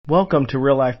Welcome to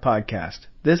Real Life Podcast.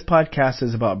 This podcast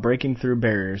is about breaking through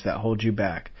barriers that hold you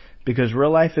back. Because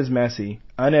real life is messy,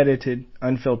 unedited,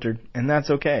 unfiltered, and that's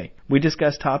okay. We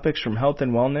discuss topics from health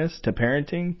and wellness to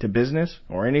parenting to business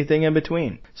or anything in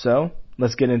between. So,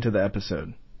 let's get into the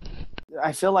episode.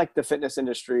 I feel like the fitness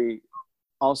industry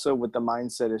also with the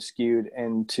mindset is skewed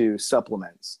into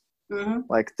supplements. Mm-hmm.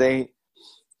 Like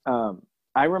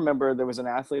I remember there was an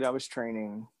athlete I was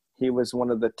training. He was one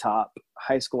of the top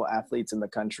high school athletes in the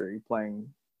country playing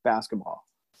basketball.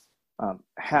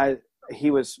 He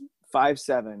was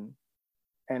 5'7"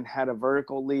 and had a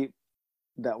vertical leap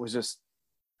that was just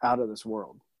out of this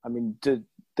world. I mean,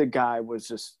 the guy was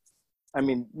just,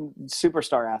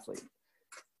 superstar athlete.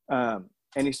 And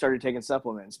he started taking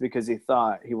supplements because he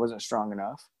thought he wasn't strong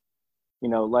enough. You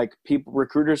know, like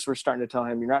recruiters were starting to tell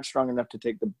him, you're not strong enough to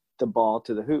take the ball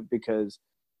to the hoop because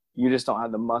you just don't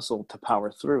have the muscle to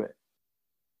power through it.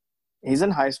 He's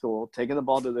in high school, taking the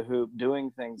ball to the hoop,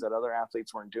 doing things that other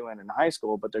athletes weren't doing in high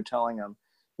school, but they're telling him,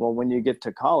 well, when you get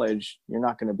to college, you're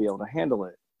not going to be able to handle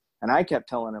it. And I kept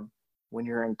telling him, when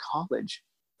you're in college,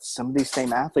 some of these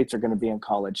same athletes are going to be in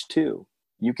college too.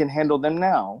 You can handle them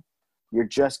now. You're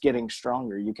just getting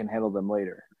stronger. You can handle them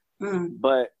later.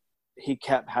 But he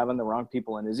kept having the wrong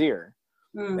people in his ear.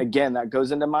 Again, that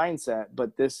goes into mindset,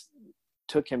 but this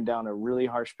took him down a really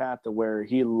harsh path to where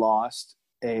he lost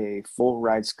a full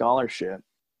ride scholarship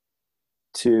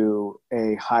to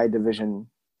a high division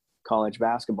college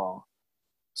basketball.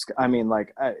 I mean,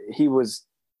 he was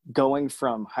going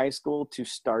from high school to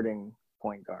starting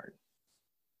point guard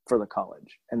for the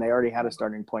college, and they already had a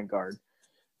starting point guard,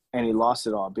 and he lost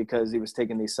it all because he was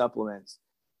taking these supplements,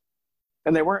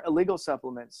 and they weren't illegal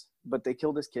supplements, but they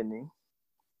killed his kidney,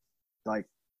 like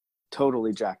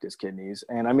totally jacked his kidneys.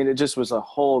 And I mean, it just was a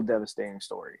whole devastating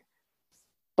story.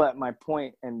 But my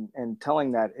point in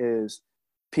telling that is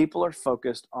people are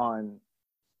focused on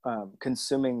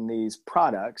consuming these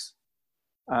products.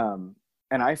 And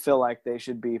I feel like they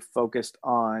should be focused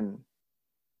on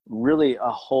really a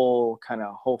whole, I don't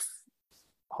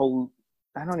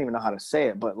even know how to say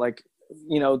it, but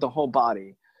the whole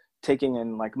body, taking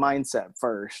in mindset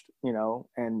first,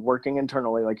 and working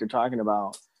internally, like you're talking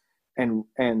about, and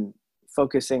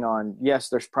focusing on, yes,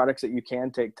 there's products that you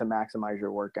can take to maximize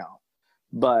your workout.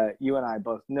 But you and I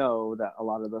both know that a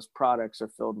lot of those products are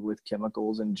filled with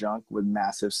chemicals and junk with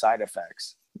massive side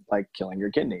effects, like killing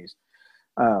your kidneys.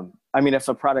 If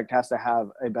a product has to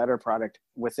have a better product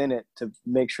within it to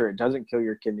make sure it doesn't kill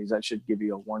your kidneys, that should give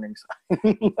you a warning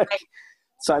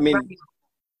sign.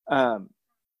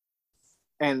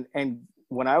 And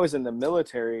when I was in the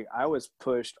military, I was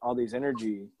pushed all these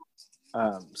energy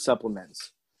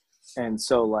supplements. And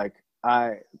so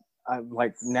I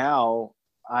now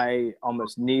I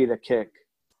almost need a kick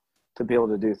to be able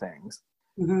to do things.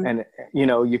 Mm-hmm. And,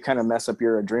 you kind of mess up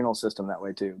your adrenal system that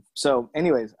way too. So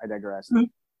anyways, I digress.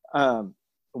 Mm-hmm.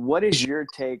 What is your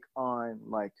take on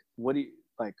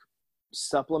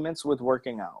supplements with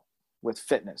working out, with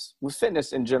fitness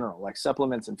in general, like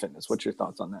supplements and fitness? What's your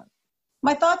thoughts on that?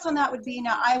 My thoughts on that would be,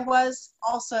 now I was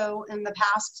also in the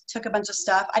past, took a bunch of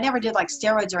stuff. I never did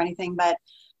steroids or anything, but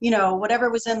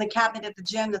whatever was in the cabinet at the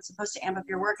gym that's supposed to amp up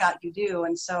your workout, you do.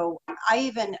 And so I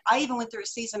even went through a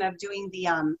season of doing the,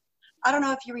 I don't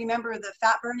know if you remember the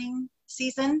fat burning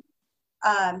season.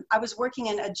 I was working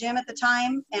in a gym at the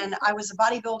time, and I was a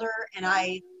bodybuilder, and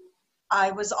I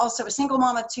was also a single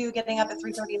mom of two, getting up at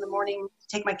 3:30 in the morning,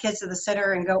 take my kids to the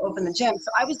sitter and go open the gym.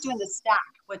 So I was doing the stack,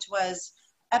 which was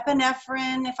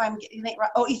epinephrine, if I'm getting it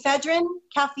right. Oh, ephedrine,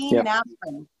 caffeine, yep. And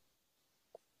aspirin.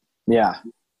 Yeah.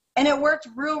 And it worked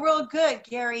real good,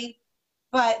 Gary.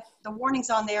 But the warnings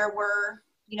on there were,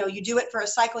 you do it for a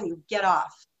cycle and you get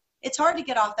off. It's hard to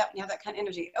get off that when you have that kind of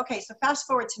energy. Okay, so fast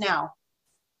forward to now.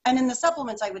 And in the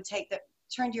supplements I would take that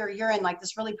turned your urine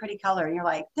this really pretty color. And you're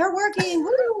like, they're working.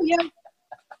 Woo!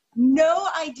 No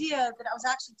idea that I was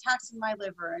actually taxing my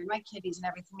liver and my kidneys and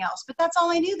everything else. But that's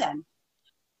all I knew then.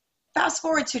 Fast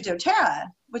forward to doTERRA,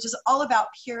 which is all about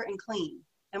pure and clean.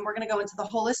 And we're going to go into the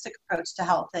holistic approach to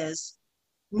health. Is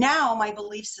now my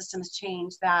belief system has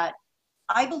changed, that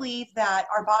I believe that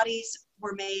our bodies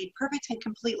were made perfect and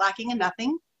complete, lacking in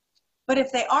nothing. But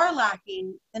if they are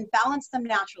lacking, then balance them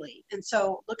naturally. And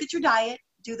so look at your diet,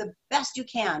 do the best you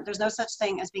can. There's no such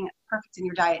thing as being perfect in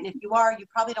your diet. And if you are, you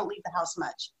probably don't leave the house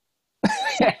much.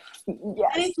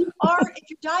 Yes. And if your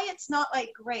diet's not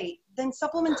great, then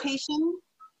supplementation,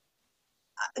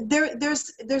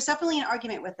 there's definitely an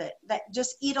argument with it, that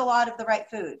just eat a lot of the right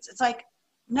foods. It's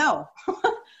no,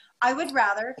 I would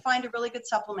rather find a really good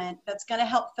supplement that's going to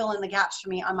help fill in the gaps for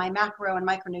me on my macro and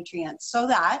micronutrients, so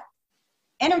that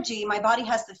energy, my body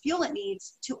has the fuel it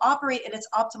needs to operate at its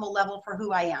optimal level for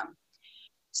who I am.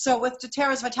 So with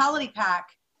doTERRA's Vitality Pack,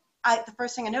 the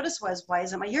first thing I noticed was, why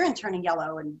isn't my urine turning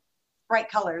yellow and bright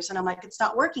colors? And I'm like, it's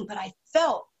not working, but I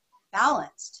felt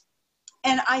balanced.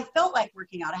 And I felt like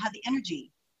working out. I had the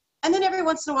energy. And then every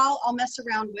once in a while, I'll mess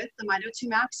around with the Mito 2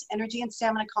 Max Energy and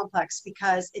Stamina Complex,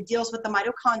 because it deals with the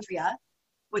mitochondria,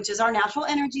 which is our natural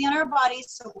energy in our bodies.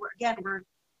 So we're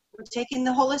taking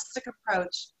the holistic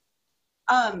approach.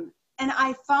 And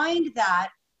I find that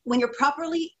when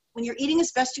you're eating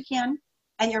as best you can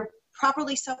and you're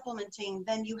properly supplementing,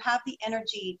 then you have the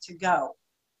energy to go.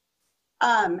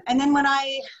 And then when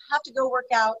I have to go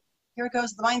work out, here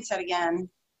goes the mindset again.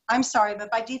 I'm sorry,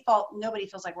 but by default, nobody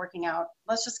feels like working out.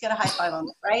 Let's just get a high five on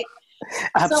it, right?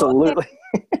 Absolutely.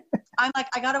 So, I'm like,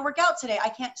 I got to work out today. I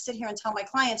can't sit here and tell my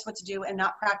clients what to do and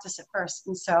not practice it first.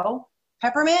 And so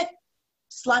peppermint,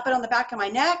 slap it on the back of my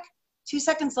neck. 2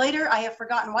 seconds later, I have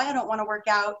forgotten why I don't want to work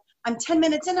out. I'm 10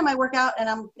 minutes into my workout and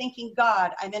I'm thinking,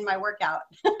 God, I'm in my workout.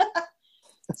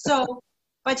 So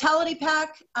Vitality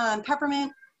Pack,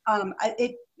 peppermint,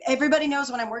 everybody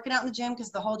knows when I'm working out in the gym,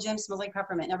 because the whole gym smells like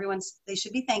peppermint. They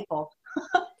should be thankful.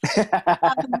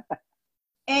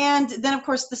 And then of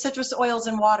course the citrus oils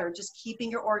and water, just keeping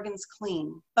your organs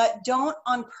clean. But don't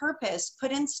on purpose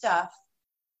put in stuff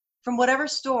from whatever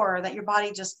store that your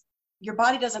body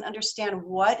doesn't understand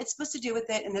what it's supposed to do with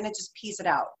it, and then it just pees it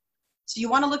out. So you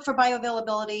want to look for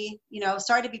bioavailability.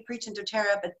 Sorry to be preaching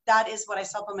doTERRA, but that is what I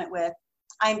supplement with.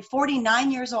 I'm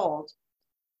 49 years old,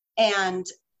 and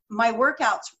my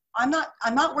workouts, I'm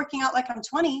not working out like I'm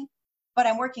 20, but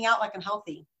I'm working out like I'm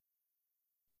healthy.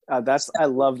 I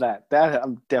love that.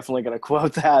 I'm definitely going to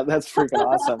quote that. That's freaking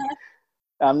awesome.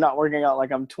 I'm not working out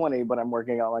like I'm 20, but I'm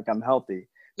working out like I'm healthy.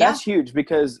 That's huge,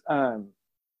 because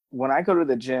when I go to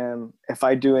the gym, if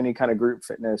I do any kind of group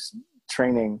fitness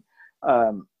training,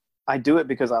 I do it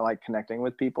because I like connecting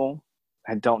with people.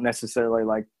 I don't necessarily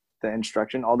like the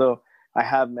instruction, although I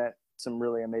have met some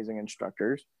really amazing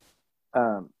instructors.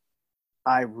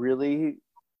 I really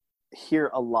hear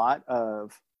a lot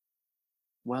of,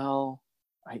 well,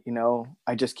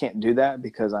 I just can't do that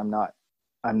because I'm not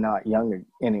young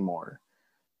anymore.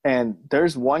 And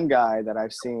there's one guy that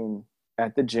I've seen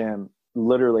at the gym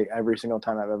literally every single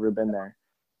time I've ever been there.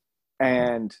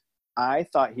 And I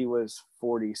thought he was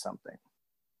 40 something.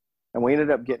 And we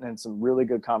ended up getting in some really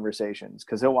good conversations,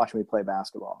 because he'll watch me play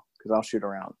basketball, because I'll shoot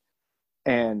around.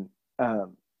 And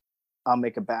I'll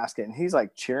make a basket, and he's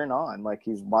like cheering on like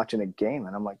he's watching a game.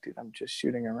 And I'm like, dude, I'm just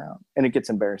shooting around. And it gets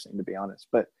embarrassing, to be honest.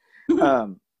 But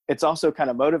it's also kind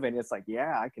of motivating. It's like,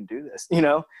 yeah, I can do this,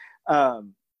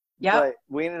 But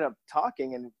we ended up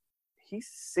talking, and he's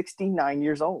 69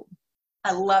 years old.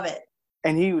 I love it.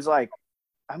 And he was like,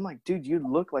 I'm like, dude, you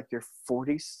look like you're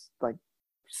 46.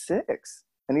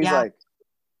 And he's like,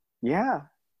 yeah,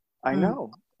 I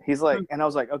know. He's like, and I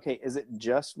was like, okay, is it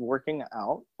just working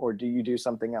out, or do you do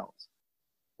something else?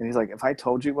 And he's like, if I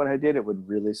told you what I did, it would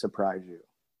really surprise you.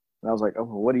 And I was like, oh,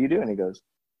 well, what do you do? And he goes,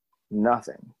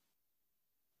 nothing. I'm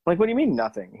like, what do you mean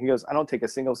nothing? He goes, I don't take a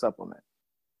single supplement.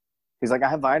 He's like, I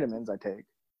have vitamins I take,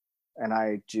 and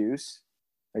I juice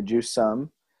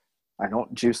some. I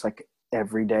don't juice like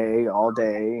every day, all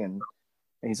day. And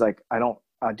he's like, I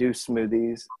do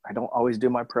smoothies. I don't always do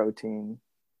my protein.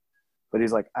 But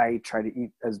he's like, I try to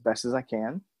eat as best as I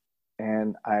can,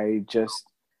 and I just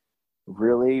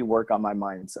really work on my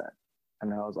mindset.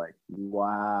 And I was like,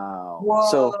 wow.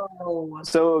 Whoa.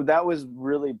 So that was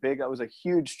really big. That was a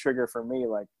huge trigger for me.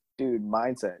 Like, dude,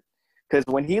 mindset. Because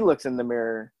when he looks in the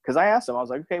mirror, because I asked him, I was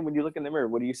like, okay, when you look in the mirror,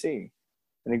 what do you see?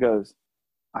 And he goes,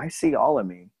 I see all of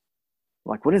me. I'm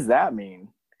like, what does that mean?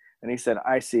 And he said,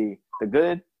 I see the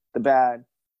good, the bad,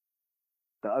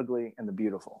 the ugly, and the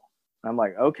beautiful. I'm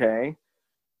like, okay,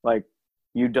 like,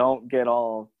 you don't get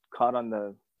all caught on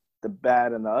the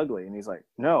bad and the ugly. And he's like,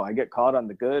 no, I get caught on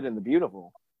the good and the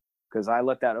beautiful, because I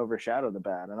let that overshadow the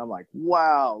bad. And I'm like,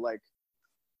 wow. Like,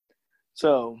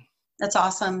 so that's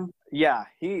awesome. Yeah,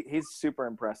 he's super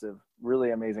impressive, really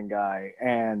amazing guy.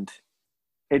 And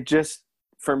it just,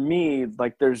 for me,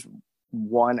 like, there's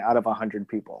 1 out of 100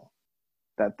 people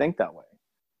that think that way.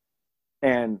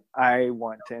 And I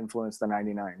want to influence the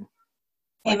 99.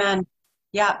 Amen.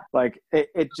 Yeah. Like,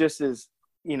 it just is,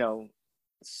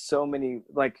 so many,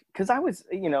 like, because I was,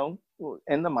 in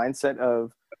the mindset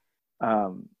of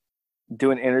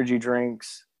doing energy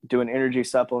drinks, doing energy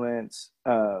supplements.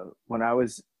 When I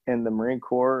was in the Marine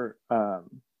Corps,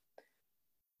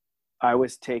 I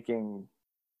was taking,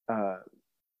 oh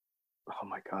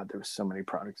my God, there was so many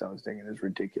products I was taking. It was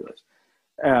ridiculous.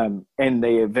 And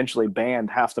they eventually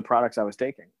banned half the products I was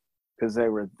taking, because they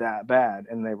were that bad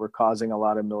and they were causing a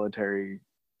lot of military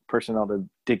personnel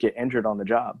to get injured on the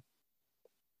job.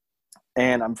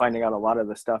 And I'm finding out a lot of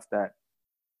the stuff that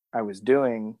I was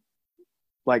doing,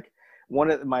 like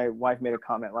my wife made a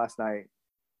comment last night.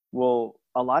 Well,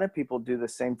 a lot of people do the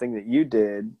same thing that you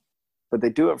did, but they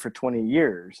do it for 20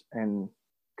 years. And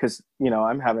because,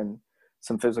 I'm having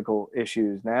some physical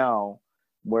issues now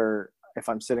where if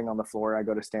I'm sitting on the floor, I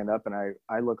go to stand up and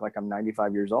I look like I'm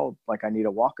 95 years old, like I need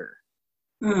a walker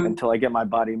until I get my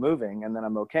body moving, and then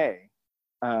I'm okay.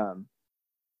 And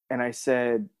I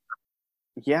said,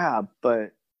 yeah,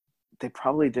 but they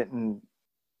probably didn't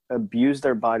abuse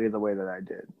their body the way that I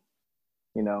did.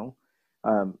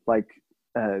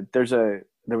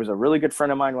 There was a really good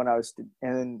friend of mine when I was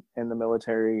in the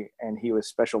military, and he was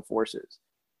special forces.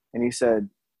 And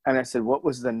I said, what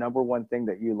was the number one thing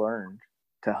that you learned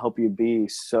to help you be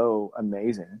so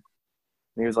amazing?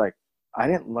 And he was like, I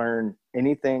didn't learn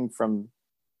anything from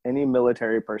any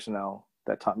military personnel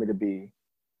that taught me to be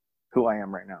who I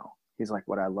am right now. He's like,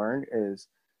 what I learned is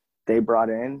they brought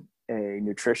in a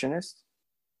nutritionist,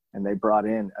 and they brought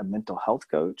in a mental health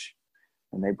coach,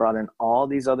 and they brought in all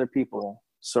these other people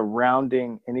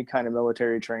surrounding any kind of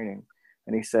military training.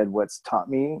 And he said, what's taught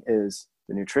me is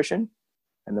the nutrition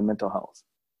and the mental health.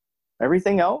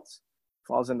 Everything else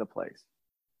falls into place.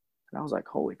 And I was like,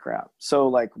 holy crap. So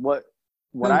like what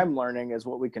I'm learning is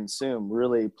what we consume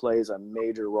really plays a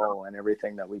major role in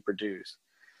everything that we produce.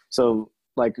 So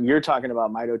like you're talking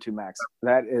about Mito2 Max,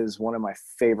 that is one of my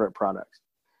favorite products.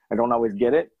 I don't always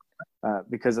get it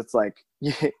because it's like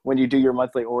when you do your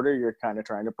monthly order, you're kind of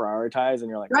trying to prioritize, and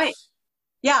you're like, right.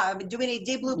 Yeah. Do we need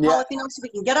deep blue polyphenols so we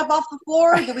can get up off the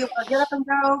floor? Do we want to get up and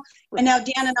go? And now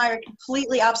Dan and I are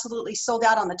completely, absolutely sold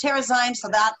out on the Terrazyme. So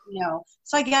that,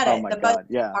 so I get it. Oh my God.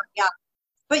 Yeah. Yeah.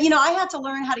 But, I had to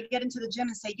learn how to get into the gym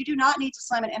and say, you do not need to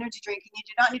slam an energy drink, and you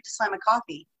do not need to slam a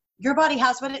coffee. Your body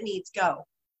has what it needs. Go.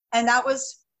 And that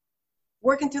was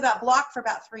working through that block for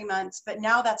about 3 months. But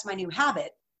now that's my new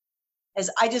habit,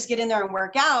 is I just get in there and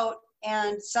work out.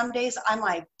 And some days I'm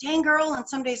like, dang girl. And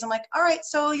some days I'm like, all right,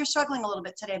 so you're struggling a little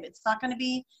bit today, but it's not going to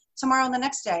be tomorrow and the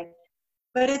next day.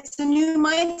 But it's a new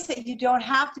mindset. You don't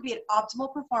have to be at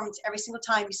optimal performance every single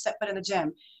time you set foot in the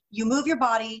gym. You move your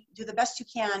body, do the best you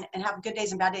can, and have good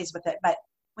days and bad days with it. But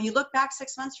when you look back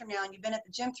 6 months from now and you've been at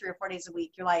the gym 3 or 4 days a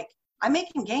week, you're like, I'm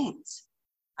making gains.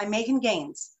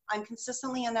 I'm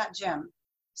consistently in that gym.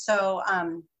 So,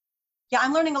 yeah,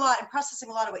 I'm learning a lot. I'm processing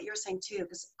a lot of what you're saying too,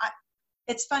 because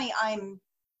it's funny. I'm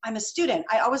a student.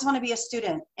 I always want to be a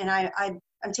student, and I'm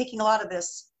taking a lot of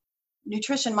this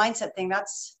nutrition mindset thing.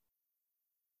 That's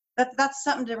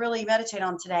something to really meditate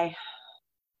on today.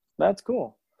 That's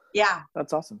cool. Yeah.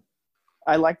 That's awesome.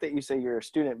 I like that you say you're a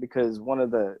student, because one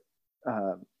of the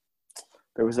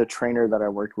there was a trainer that I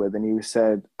worked with, and he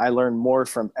said, I learn more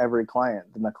from every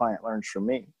client than the client learns from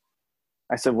me.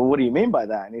 I said, well, what do you mean by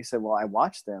that? And he said, well, I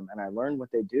watch them and I learn what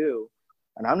they do.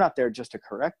 And I'm not there just to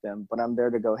correct them, but I'm there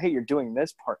to go, hey, you're doing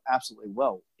this part absolutely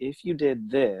well. If you did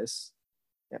this,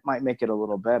 it might make it a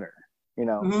little better,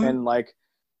 And like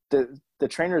the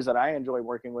trainers that I enjoy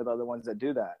working with are the ones that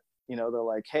do that. They're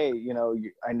like, hey,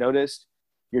 I noticed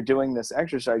you're doing this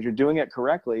exercise, you're doing it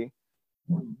correctly,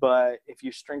 but if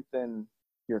you strengthen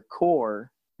your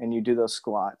core and you do those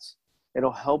squats,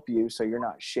 it'll help you so you're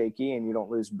not shaky and you don't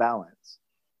lose balance,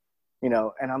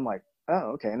 and I'm like,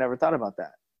 oh, okay, I never thought about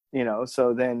that,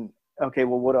 so then, okay,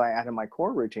 well, what do I add in my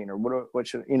core routine, or what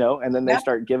should, and then they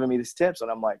start giving me these tips,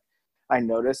 and I'm like, I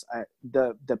notice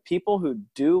the people who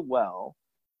do well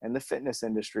in the fitness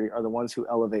industry are the ones who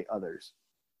elevate others.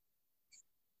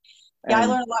 Yeah, I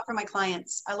learn a lot from my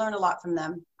clients. I learn a lot from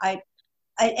them.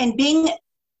 And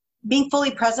being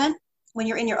fully present when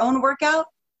you're in your own workout,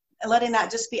 and letting that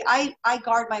just be, I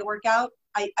guard my workout.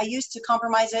 I used to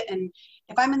compromise it. And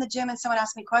if I'm in the gym and someone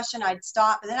asks me a question, I'd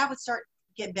stop, and then I would start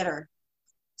to get bitter.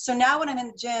 So now when I'm in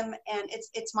the gym and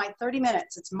it's my 30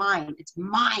 minutes, it's mine.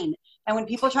 And when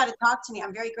people try to talk to me,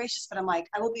 I'm very gracious, but I'm like,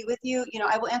 I will be with you.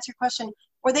 I will answer your question,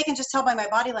 or they can just tell by my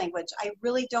body language. I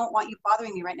really don't want you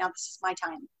bothering me right now. This is my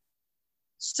time.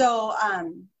 So,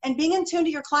 and being in tune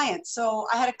to your clients. So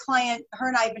I had a client, her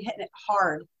and I have been hitting it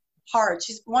hard.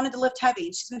 She's wanted to lift heavy.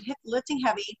 She's been lifting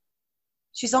heavy.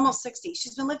 She's almost 60.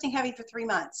 She's been lifting heavy for 3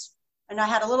 months. And I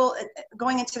had a little,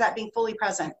 going into that, being fully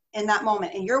present in that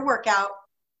moment, in your workout,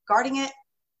 guarding it,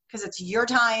 because it's your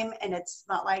time, and it's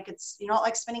not like not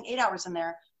like spending 8 hours in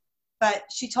there. But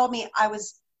she told me, I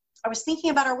was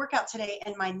thinking about our workout today,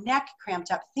 and my neck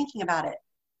cramped up thinking about it.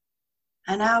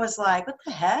 And I was like, what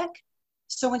the heck?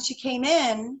 So when she came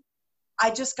in,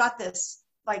 I just got this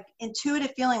like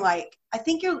intuitive feeling like, I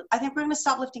think we're going to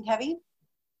stop lifting heavy.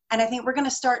 And I think we're going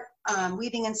to start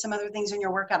weaving in some other things in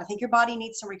your workout. I think your body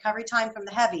needs some recovery time from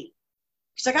the heavy.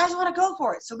 She's like, I just want to go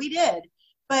for it. So we did.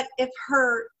 But if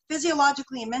her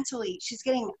physiologically and mentally, she's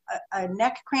getting a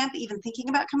neck cramp even thinking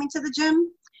about coming to the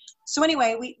gym. So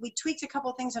anyway, we tweaked a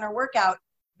couple of things in our workout,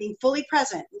 being fully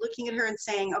present, looking at her and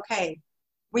saying, okay,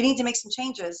 we need to make some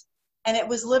changes. And it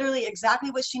was literally exactly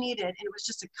what she needed. And it was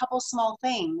just a couple small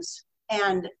things.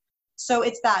 And so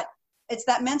it's that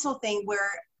mental thing where,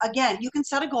 again, you can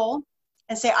set a goal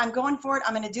and say, I'm going for it.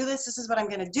 I'm going to do this. This is what I'm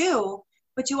going to do.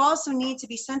 But you also need to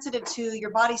be sensitive to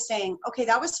your body saying, okay,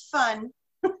 that was fun.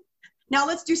 Now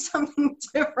let's do something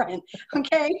different.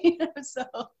 Okay. So,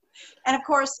 and of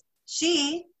course,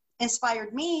 she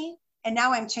inspired me, and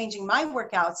now I'm changing my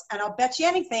workouts. And I'll bet you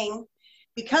anything,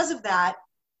 because of that,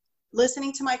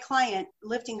 listening to my client,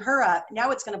 lifting her up,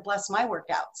 now it's going to bless my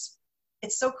workouts.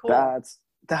 It's so cool.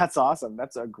 That's awesome.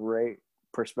 That's a great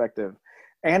perspective.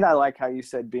 And I like how you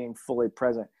said being fully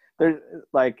present. There's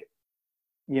like,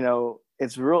 you know,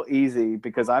 it's real easy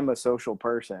because I'm a social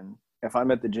person. If I'm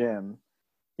at the gym,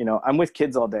 you know, I'm with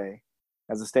kids all day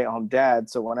as a stay-at-home dad.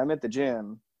 So when I'm at the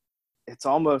gym, it's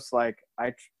almost like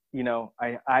I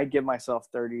give myself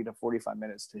 30 to 45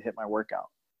 minutes to hit my workout.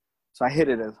 So I hit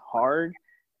it as hard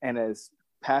and as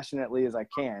passionately as I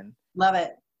can. Love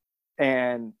it.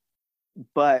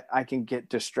 But I can get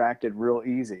distracted real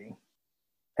easy.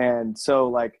 And so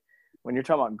like when you're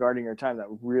talking about guarding your time, that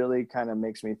really kind of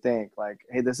makes me think like,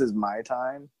 hey, this is my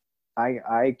time.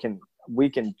 We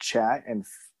can chat in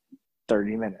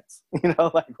 30 minutes, you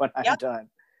know, like when I'm done.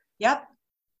 Yep.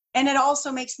 And it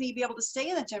also makes me be able to stay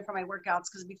in the gym for my workouts,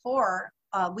 because before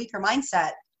weaker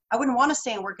mindset, I wouldn't want to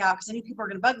stay and work out because I knew people were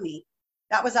going to bug me.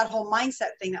 That was that whole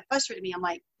mindset thing that frustrated me. I'm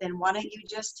like, then why don't you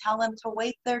just tell them to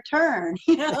wait their turn?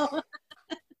 You know,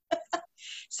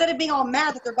 instead of being all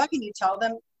mad that they're bugging you, tell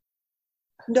them,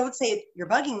 don't say you're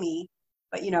bugging me,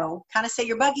 but, you know, kind of say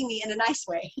you're bugging me in a nice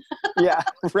way. Yeah,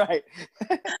 right.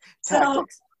 So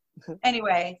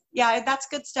anyway, yeah, that's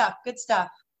good stuff. Good stuff.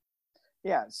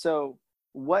 Yeah. So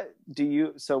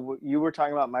you were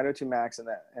talking about Mito 2 Max and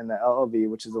the LLV,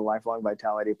 which is the Lifelong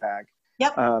Vitality Pack.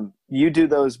 Yep. You do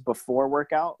those before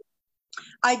workout?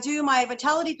 I do my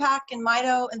Vitality Pack and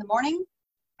Mito in the morning.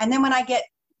 And then when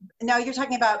now you're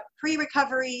talking about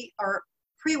pre-recovery or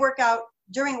pre-workout,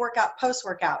 during workout,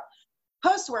 post-workout.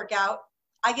 Post-workout,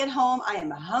 I get home, I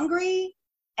am hungry,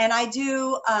 and I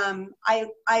do,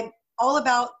 I all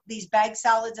about these bag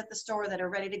salads at the store that are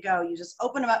ready to go. You just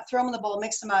open them up, throw them in the bowl,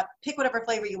 mix them up, pick whatever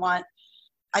flavor you want.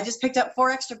 I just picked up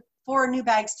 4 new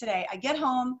bags today. I get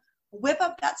home, whip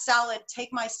up that salad,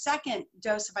 take my second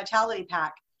dose of Vitality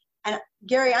Pack. And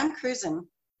Gary, I'm cruising.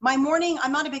 My morning,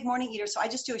 I'm not a big morning eater, so I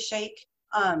just do a shake.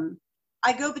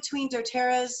 I go between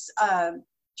doTERRA's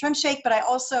Trim Shake, but I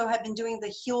also have been doing the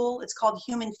Huel. It's called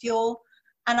Human Fuel.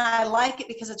 And I like it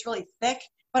because it's really thick,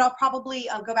 but I'll probably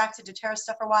go back to doTERRA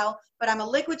stuff for a while. But I'm a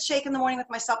liquid shake in the morning with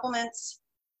my supplements,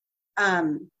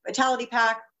 Vitality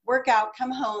Pack, workout, come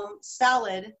home,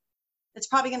 salad. It's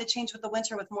probably going to change with the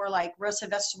winter with more like roasted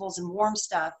vegetables and warm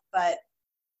stuff, but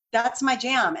that's my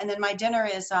jam. And then my dinner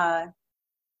is, well,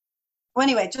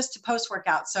 anyway, just to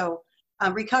post-workout. So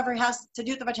recovery has to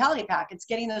do with the Vitality Pack. It's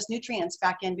getting those nutrients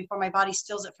back in before my body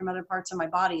steals it from other parts of my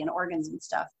body and organs and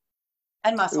stuff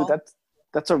and muscle. Ooh,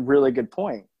 that's a really good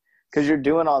point, because you're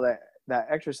doing all that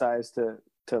exercise to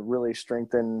really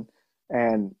strengthen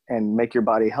and make your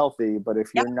body healthy. But if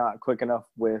you're not quick enough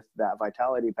with that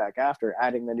Vitality Pack after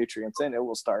adding the nutrients in, it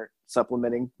will start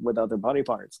supplementing with other body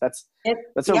parts. That's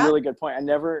a really good point.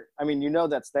 You know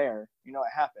that's there, you know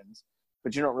it happens,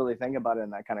 but you don't really think about it in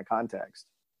that kind of context.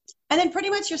 And then pretty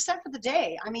much you're set for the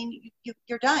day. I mean,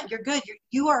 you're done. You're good.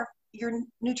 You're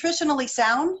nutritionally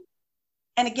sound.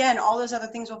 And again, all those other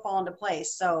things will fall into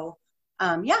place. So,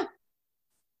 yeah.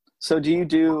 So do you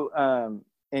do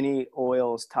any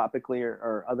oils topically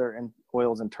or other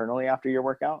oils internally after your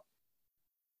workout?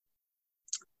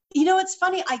 You know, it's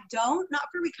funny. I don't, not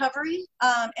for recovery.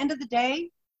 End of the day,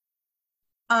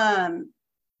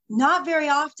 not very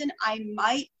often. I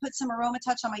might put some Aroma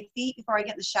Touch on my feet before I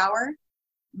get in the shower.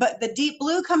 But the Deep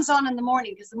Blue comes on in the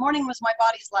morning, because the morning was my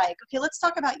body's like, okay, let's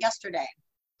talk about yesterday.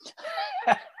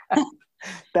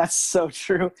 That's so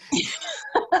true.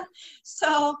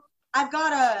 So I've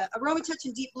got a Aroma Touch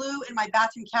and Deep Blue in my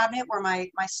bathroom cabinet where my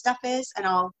stuff is, and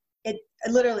it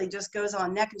literally just goes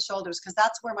on neck and shoulders, because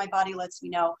that's where my body lets me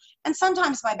know. And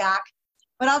sometimes my back,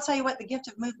 but I'll tell you what, the gift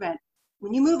of movement,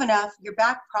 when you move enough, your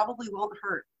back probably won't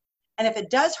hurt. And if it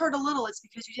does hurt a little, it's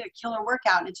because you did a killer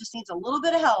workout and it just needs a little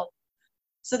bit of help.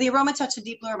 So the Aroma Touch and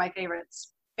Deep Blue are my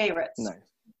favorites. Nice.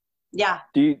 Yeah.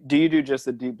 Do you do just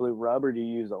the Deep Blue rub, or do you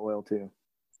use the oil too?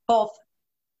 Both.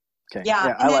 Okay. Yeah,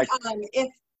 Yeah, and I then like. if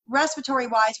respiratory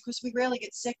wise, of course, we rarely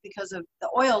get sick because of the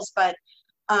oils, but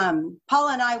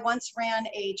Paula and I once ran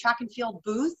a track and field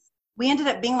booth. We ended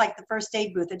up being like the first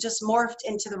aid booth. It just morphed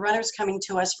into the runners coming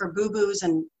to us for boo-boos,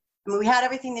 and I mean, we had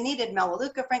everything they needed,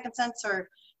 melaleuca, frankincense,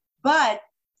 but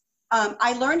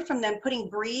I learned from them putting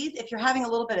Breathe. If you're having a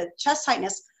little bit of chest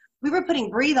tightness, we were putting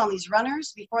Breathe on these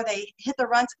runners before they hit the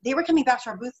runs. They were coming back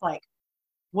to our booth like,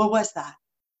 what was that?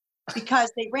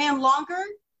 Because they ran longer,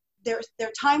 their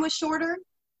time was shorter,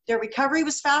 their recovery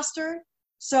was faster.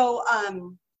 So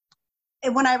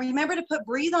and when I remember to put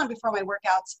Breathe on before my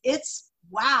workouts, it's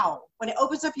wow. When it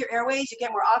opens up your airways, you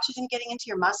get more oxygen getting into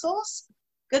your muscles.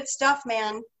 Good stuff,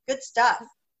 man. Good stuff.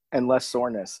 And less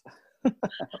soreness.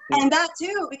 And that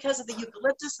too, because of the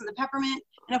eucalyptus and the peppermint.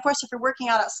 And of course, if you're working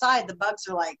out outside, the bugs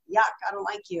are like, yuck, I don't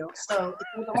like you. So it's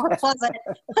a little more pleasant.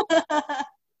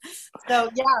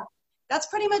 So yeah, that's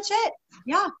pretty much it.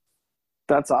 Yeah.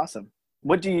 That's awesome.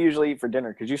 What do you usually eat for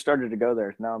dinner? Because you started to go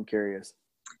there. Now I'm curious.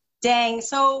 Dang.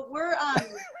 So we're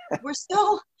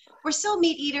still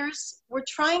meat eaters. We're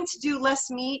trying to do less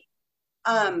meat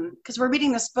because we're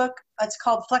reading this book. It's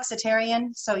called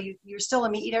Flexitarian. So you're still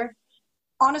a meat eater.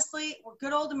 Honestly, we're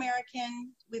good old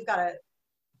American. We've got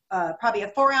probably a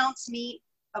 4-ounce meat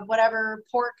of whatever,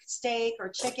 pork, steak, or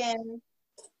chicken,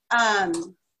 a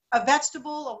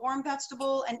vegetable, a warm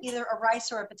vegetable, and either a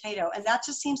rice or a potato. And that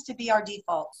just seems to be our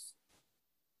default.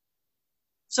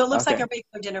 So it looks like a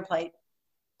regular dinner plate.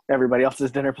 Everybody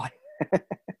else's dinner plate.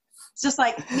 It's just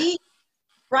like meat,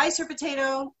 rice or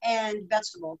potato, and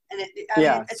vegetable. And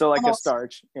it's so like almost, a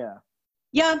starch. Yeah.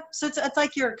 Yeah, so it's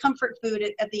like your comfort food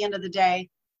at the end of the day.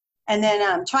 And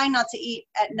then trying not to eat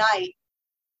at night.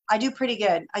 I do pretty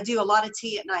good. I do a lot of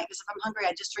tea at night because if I'm hungry,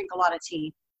 I just drink a lot of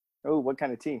tea. Oh, what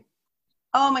kind of tea?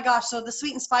 Oh my gosh! So the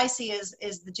sweet and spicy is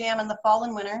the jam in the fall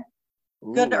and winter.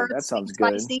 Ooh, Good herbs, that sounds sweet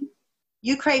and good. spicy.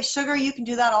 You crave sugar, you can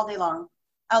do that all day long.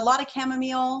 A lot of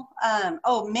chamomile.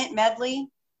 Mint medley.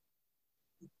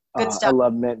 Good stuff. I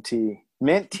love mint tea.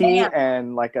 Mint tea Yeah.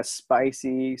 and like a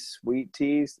spicy sweet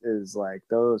tea is like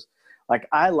those. Like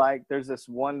there's this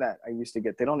one that I used to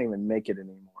get. They don't even make it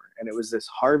anymore. And it was this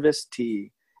harvest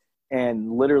tea,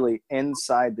 and literally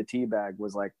inside the tea bag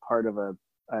was like part of a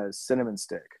cinnamon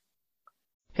stick.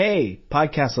 Hey,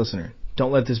 podcast listener,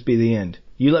 don't let this be the end.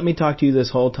 You let me talk to you this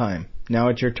whole time. Now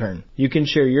it's your turn. You can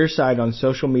share your side on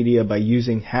social media by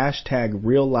using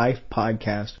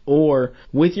 #RealLifePodcast or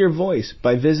with your voice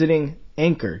by visiting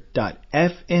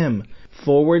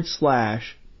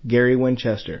anchor.fm/Gary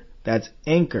Winchester. That's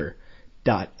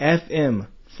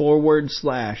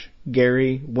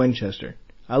anchor.fm/Gary Winchester.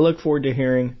 I look forward to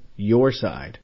hearing your side.